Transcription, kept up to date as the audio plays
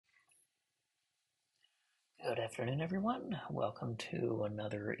Good afternoon, everyone. Welcome to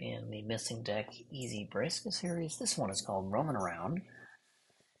another in the Missing Deck Easy Brisk series. This one is called Roaming Around,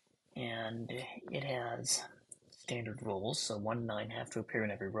 and it has standard rules. So 1 and 9 have to appear in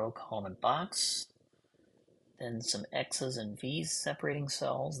every row, column, and box. Then some X's and V's separating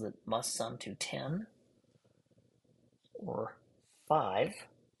cells that must sum to 10 or 5,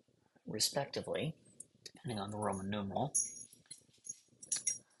 respectively, depending on the Roman numeral.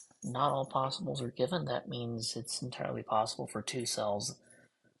 Not all possibles are given. That means it's entirely possible for two cells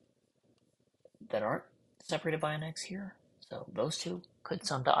that aren't separated by an X here. So those two could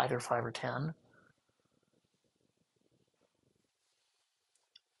sum to either 5 or 10.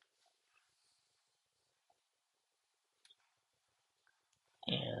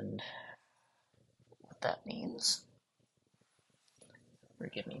 And what that means,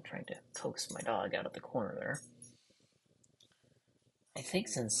 forgive me trying to coax my dog out of the corner there. I think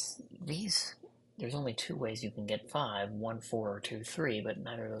since there's only two ways you can get 5, 1, 4, or 2, 3, but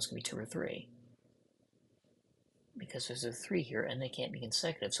neither of those can be 2 or 3. Because there's a 3 here and they can't be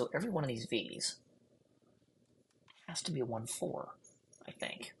consecutive. So every one of these V's has to be a 1, 4, I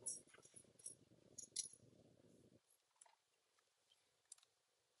think.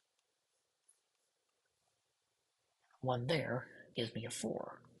 One there gives me a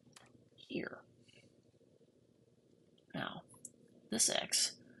 4 here. Now, this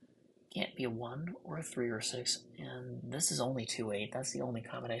X can't be a 1 or a 3 or a 6, and this is only 2, 8. That's the only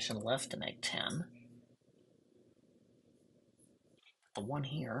combination left to make 10. The 1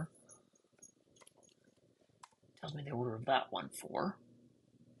 here tells me the order of that 1, 4.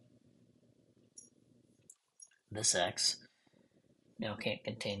 This X now can't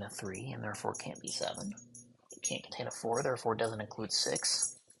contain a 3, and therefore can't be 7. It can't contain a 4, therefore doesn't include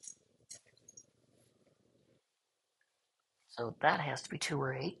 6. So that has to be 2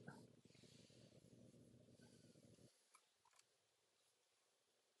 or 8.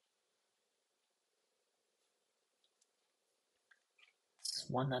 This is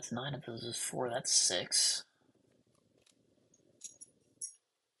 1, that's 9. If this is 4, that's 6.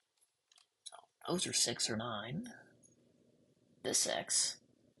 So those are 6 or 9. This X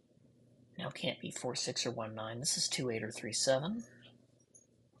now can't be 4, 6, or 1, 9. This is 2, 8, or 3, 7.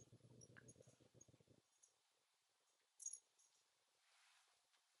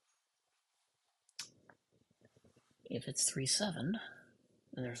 If it's 3, 7,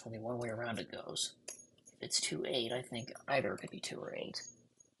 then there's only one way around it goes. If it's 2, 8, I think either could be 2 or 8.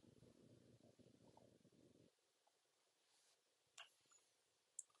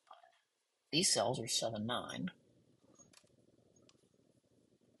 These cells are 7, 9,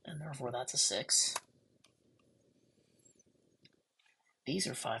 and therefore that's a 6. These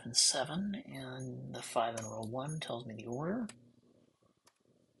are 5 and 7, and the 5 in row 1 tells me the order.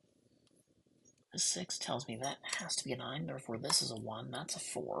 The 6 tells me that has to be a 9, therefore this is a 1, that's a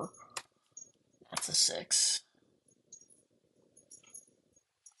 4, that's a 6.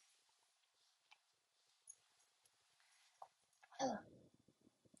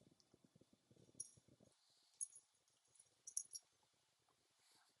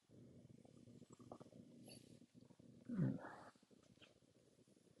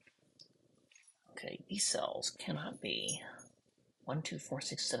 Okay, these cells cannot be 1, 2, 4,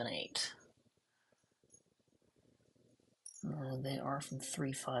 6, 7, 8. They are from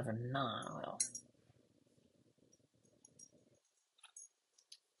 3, 5, and 9. Well,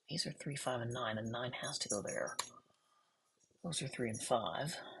 these are 3, 5, and 9, and 9 has to go there. Those are 3 and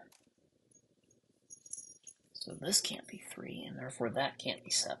 5. So this can't be 3, and therefore that can't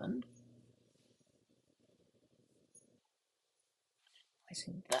be 7.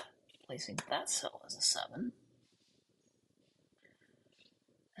 Placing that cell as a 7.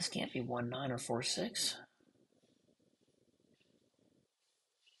 This can't be 1, 9, or 4, 6.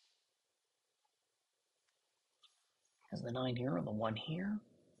 Has the 9 here or the 1 here.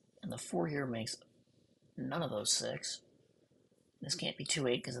 And the 4 here makes none of those 6. This can't be 2,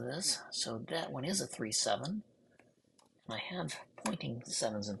 8 because of this. So that one is a 3, 7. And I have pointing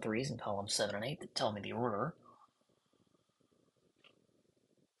 7s and 3s in columns 7 and 8 that tell me the order.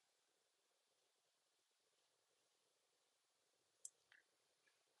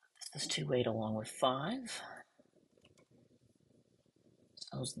 This is 2, 8 along with 5.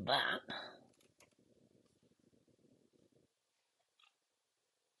 So's that.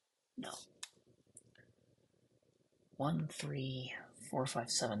 No. 1, 3, 4,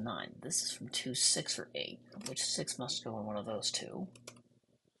 5, 7, 9. This is from 2, 6, or 8, of which 6 must go in one of those two.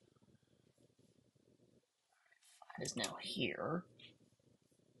 5 is now here.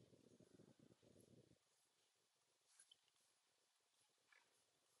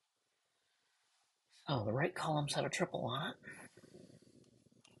 Oh, the right columns had a triple on it.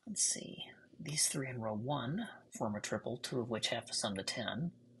 Let's see. These three in row 1 form a triple, 2 of which have to sum to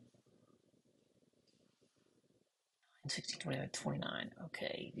 10. 16, 25, 29.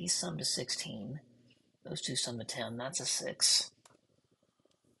 Okay, these sum to 16. Those two sum to 10. That's a 6.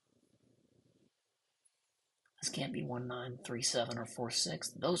 This can't be 1, 9, 3, 7, or 4, 6.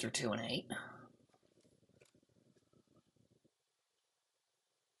 Those are 2 and 8.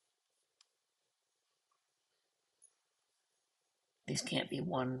 These can't be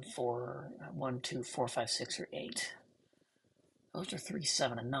 1, 4, 1, 2, 4, 5, 6, or 8. Those are 3,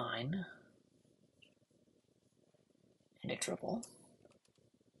 7, and 9. And a triple.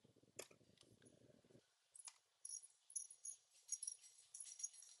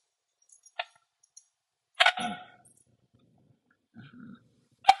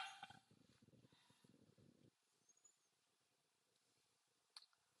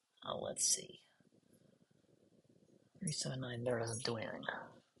 Oh, let's see. 3, 7, 9 there doesn't do anything.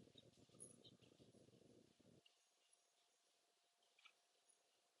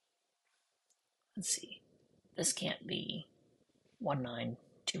 Let's see. This can't be 1, 9,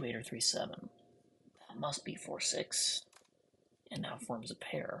 2, 8, or 3, 7. That must be 4, 6. And now forms a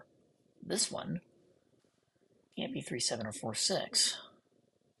pair. This one can't be 3, 7, or 4, 6.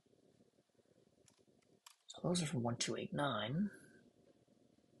 So those are from 1, 2, 8, 9.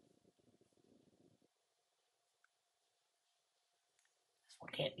 This one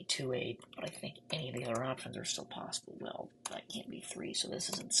can't be 2, 8, but I think any of the other options are still possible. Well, that can't be 3, so this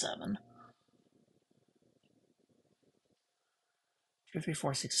isn't 7. 2, 3,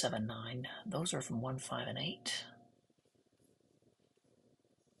 4, 6, 7, 9. Those are from 1, 5, and 8.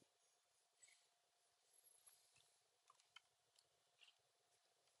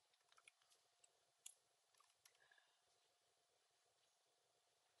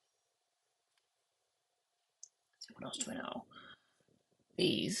 Let's see, what else do we know?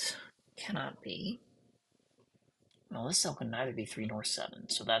 These cannot be. Well, this cell can neither be 3 nor 7,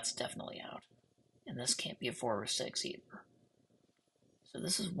 so that's definitely out. And this can't be a 4 or 6 either. So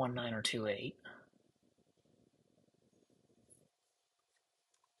this is 1, 9, or 2, 8.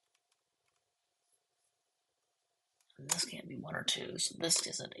 And this can't be 1 or 2, so this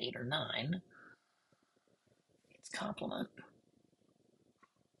isn't 8 or 9. It's complement.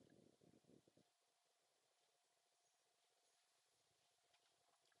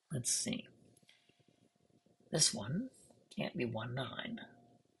 Let's see. This one can't be 1, 9.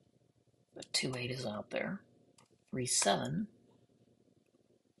 But 2, 8 is out there. 3, 7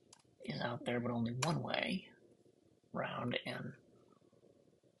 is out there, but only one way round, and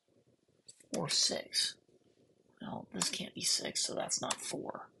 4, 6. Well, this can't be 6, so that's not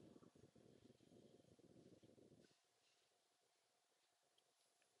 4.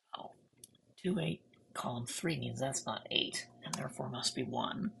 Oh, 2, 8, column 3 means that's not 8, and therefore must be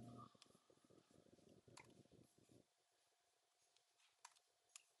 1.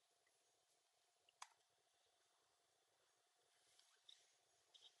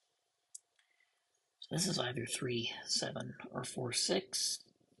 So this is either 3, 7, or 4, 6.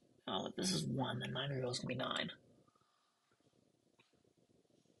 Oh, if this is 1, then 9 of those can be 9.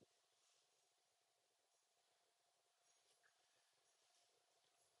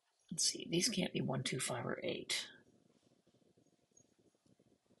 Let's see, these can't be 1, 2, 5, or 8.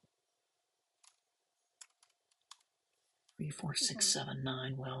 3, 4, 6, 7,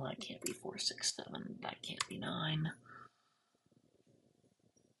 9. Well, that can't be 4, 6, 7. That can't be 9.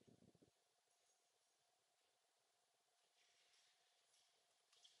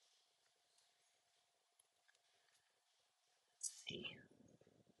 Let's see.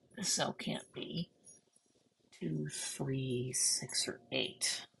 This cell can't be 2, 3, 6, or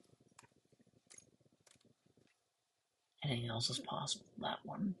 8. Anything else is possible. That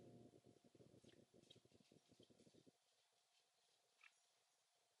one.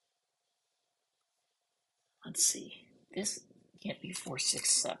 Let's see. This can't be 4,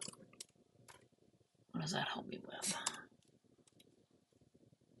 6, 7. What does that help me with?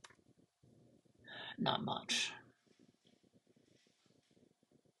 Not much.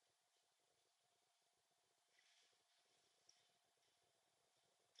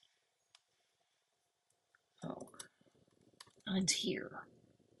 Oh, 9's here.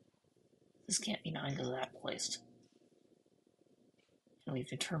 This can't be 9 because of that placed. And we've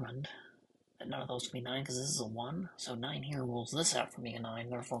determined that none of those can be 9 because this is a 1. So 9 here rules this out from being a 9,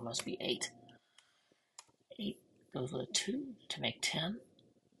 therefore it must be 8. 8 goes with a 2 to make 10.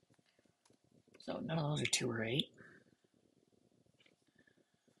 So none of those are 2 or 8.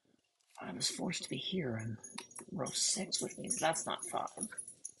 5 is forced to be here in row 6, which means that's not 5.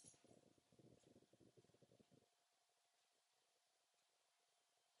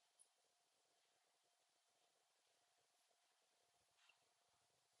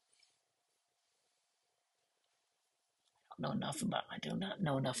 I do not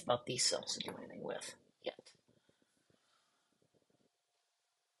know enough about these cells to do anything with yet.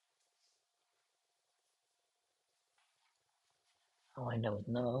 All I know is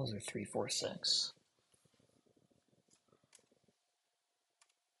none of those are 3, 4, 6.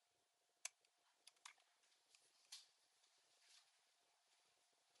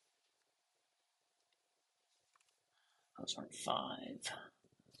 Those aren't 5.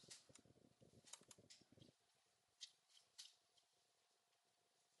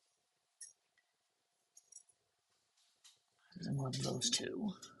 And one of those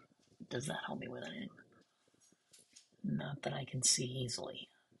two. Does that help me with anything? Not that I can see easily.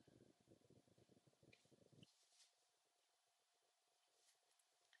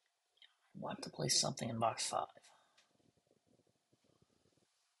 I want to place something in box 5.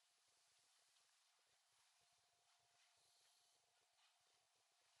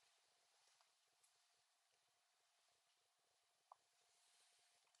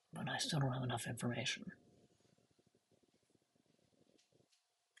 But I still don't have enough information.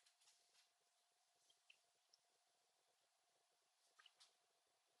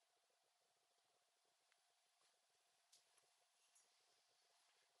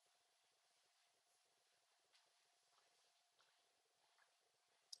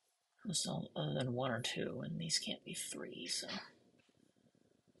 So other than 1 or 2, and these can't be 3, so.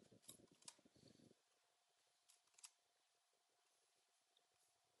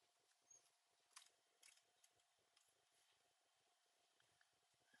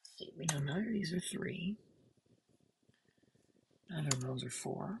 See, we know neither of these are 3. Neither of those are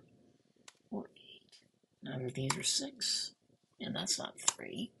 4 or 8. Neither of these are 6. And that's not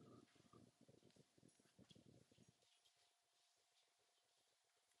 3.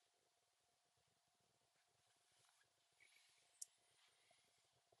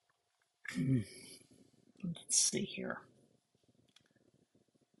 Let's see here.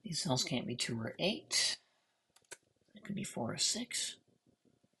 These cells can't be 2 or 8. It could be 4 or 6.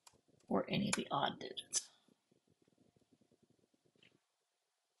 Or any of the odd digits.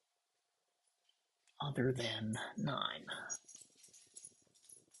 Other than 9.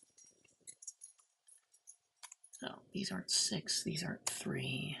 So these aren't 6, these aren't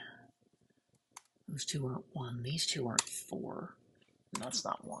 3. Those two aren't 1, these two aren't 4. And that's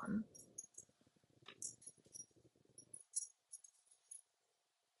not 1.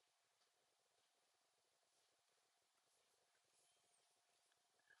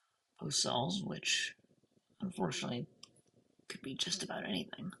 Those cells, which unfortunately could be just about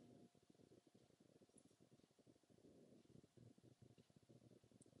anything.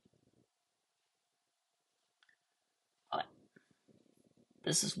 But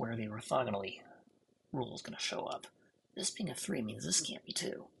this is where the orthogonally rule is going to show up. This being a 3 means this can't be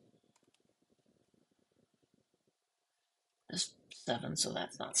 2. This 7, so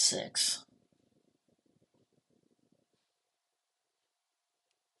that's not 6.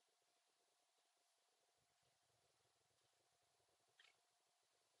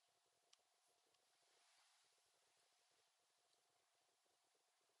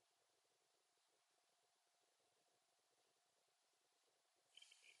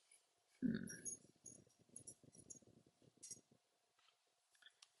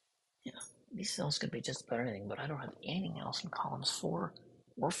 Yeah, these cells could be just about anything, but I don't have anything else in columns 4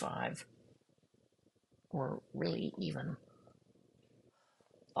 or 5, or really even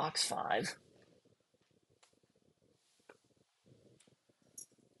box 5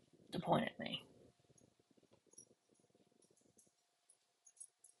 to point at me.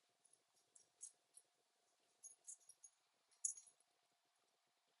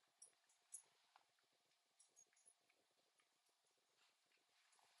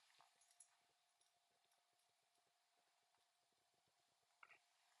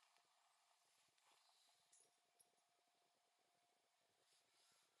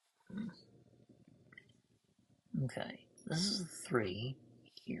 Okay, this is a 3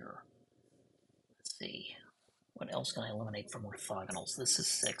 here. Let's see. What else can I eliminate from orthogonals? This is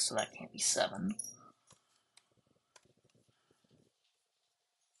 6, so that can't be 7.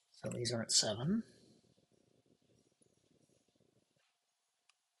 So these aren't 7.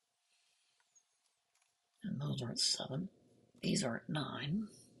 And those aren't 7. These aren't 9.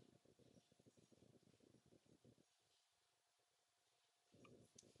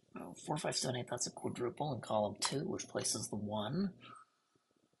 Oh, 4, 5, 7, 8, that's a quadruple in column 2, which places the 1.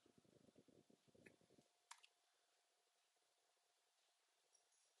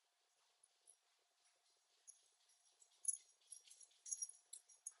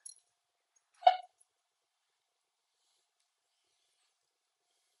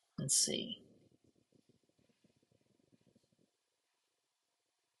 Let's see.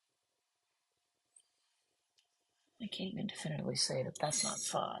 I can't even definitively say that that's not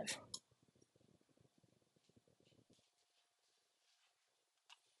 5.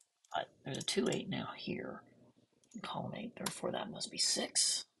 But there's a 2, 8 now here in column 8, therefore that must be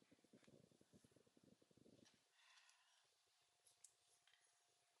 6.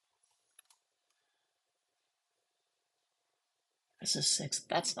 This is 6,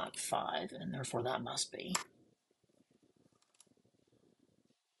 that's not 5, and therefore that must be.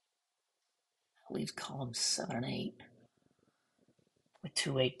 That leaves columns 7 and 8 with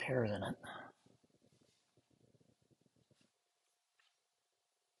 2 8 pairs in it.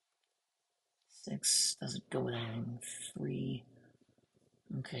 6 doesn't go with anything. 3.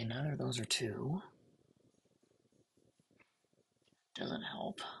 Okay, neither of those are 2. Doesn't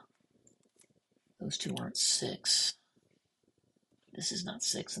help. Those 2 aren't 6. This is not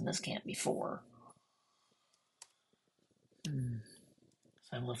 6, and this can't be 4. So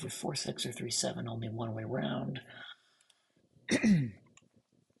I'm left with 4 6 or 3 7, only one way round. Clean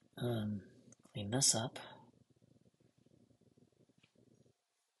this up.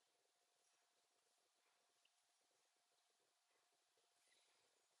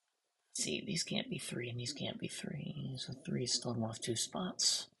 See, these can't be 3 and these can't be 3, so 3 is still in one of 2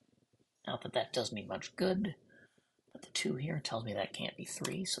 spots. Not that that does me much good, but the 2 here tells me that can't be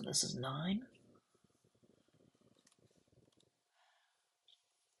 3, so this is 9.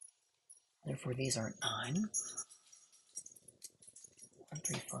 Therefore, these aren't 9. 1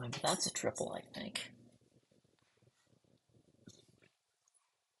 3 5, that's a triple, I think.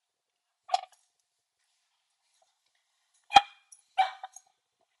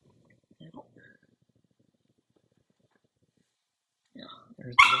 Yeah,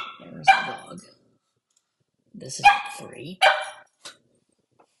 there's the dog. This isn't 3.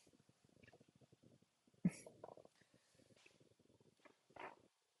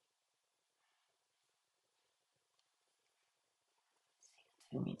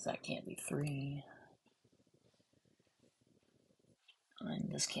 It means that can't be 3. And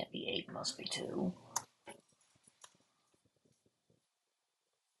this can't be 8, must be 2. I'm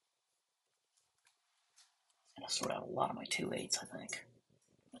gonna sort out a lot of my 2 8s, I think.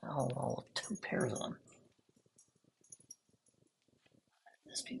 All 2 pairs of them.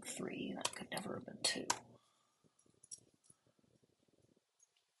 This being 3, that could never have been 2.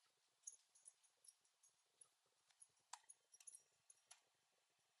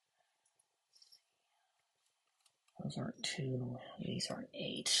 Those aren't 2, these aren't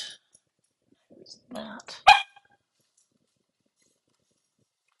 8. There's that.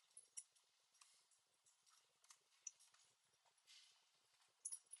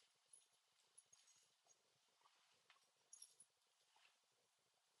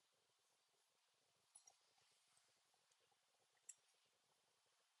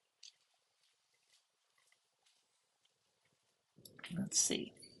 Let's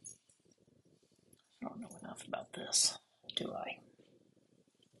see. I don't know enough about this, do I?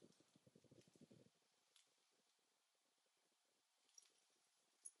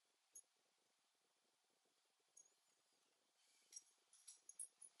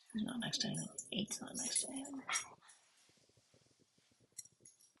 Two's not next to anything. 8's not next to anything.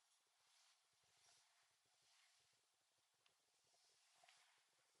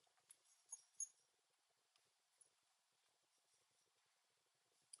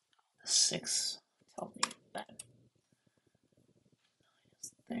 The 6 tells me that 9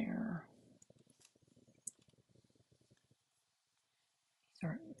 is there. These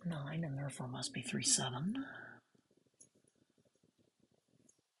are 9, and therefore must be 3 7.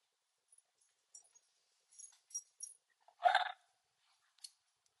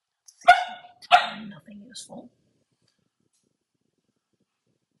 Nothing useful.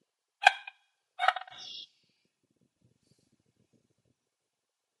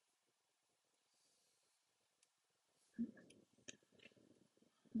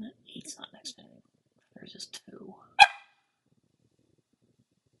 That 8's not next to anything. There's just 2.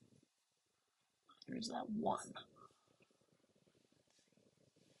 There's that 1.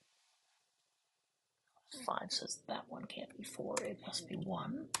 5 says that one can't be 4. It must be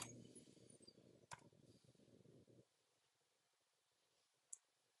 1.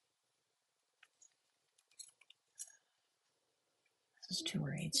 This is 2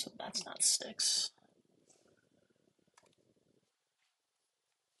 or 8, so that's not 6.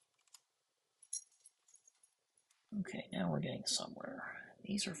 Okay, now we're getting somewhere.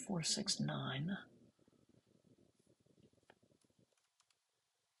 These are 4 6 9.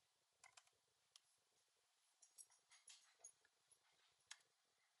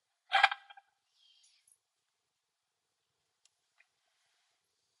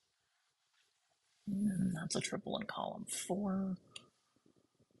 That's a triple in column 4.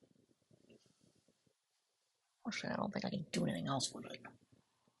 Actually, I don't think I can do anything else with it.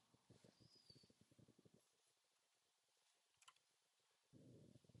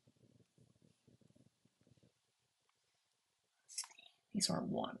 These aren't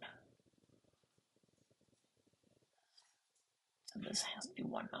 1. So this has to be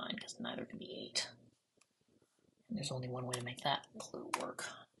 1, 9, because neither can be 8. And there's only one way to make that clue work.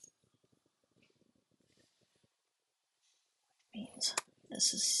 Means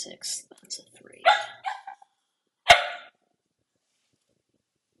this is 6, that's a 3.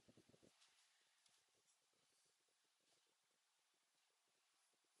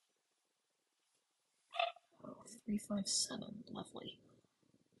 Oh, 3, 5, 7, lovely.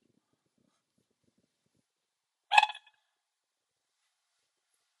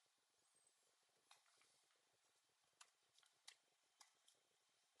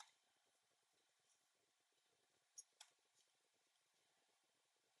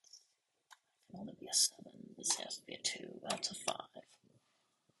 It can only be a 7. This has to be a 2. That's a 5.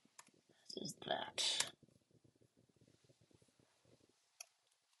 This is that.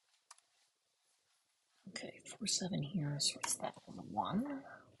 Okay, 4, 7 here, so it's that one, 1.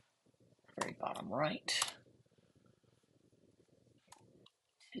 Very bottom right.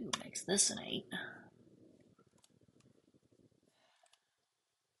 2 makes this an 8.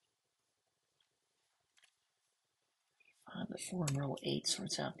 5, the 4 in row 8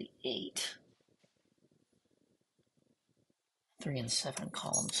 sorts out the 8. 3 and 7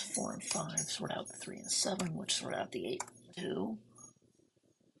 columns 4 and 5 sort out the 3 and 7, which sort out the 8 and 2.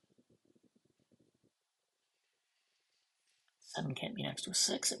 7 can't be next to a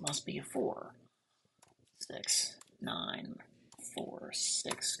 6, it must be a 4. 6, 9, 4,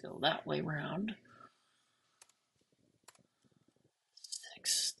 6, go that way round.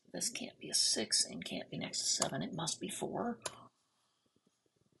 6, this can't be a 6 and can't be next to 7, it must be 4.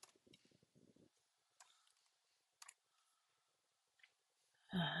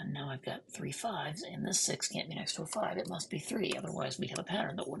 Now I've got 3 5s, and this 6 can't be next to a 5, it must be 3, otherwise we'd have a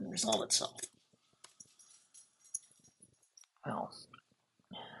pattern that wouldn't resolve itself. Well,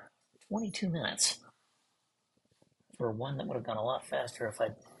 22 minutes for one that would have gone a lot faster if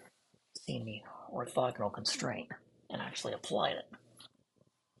I'd seen the orthogonal constraint and actually applied it.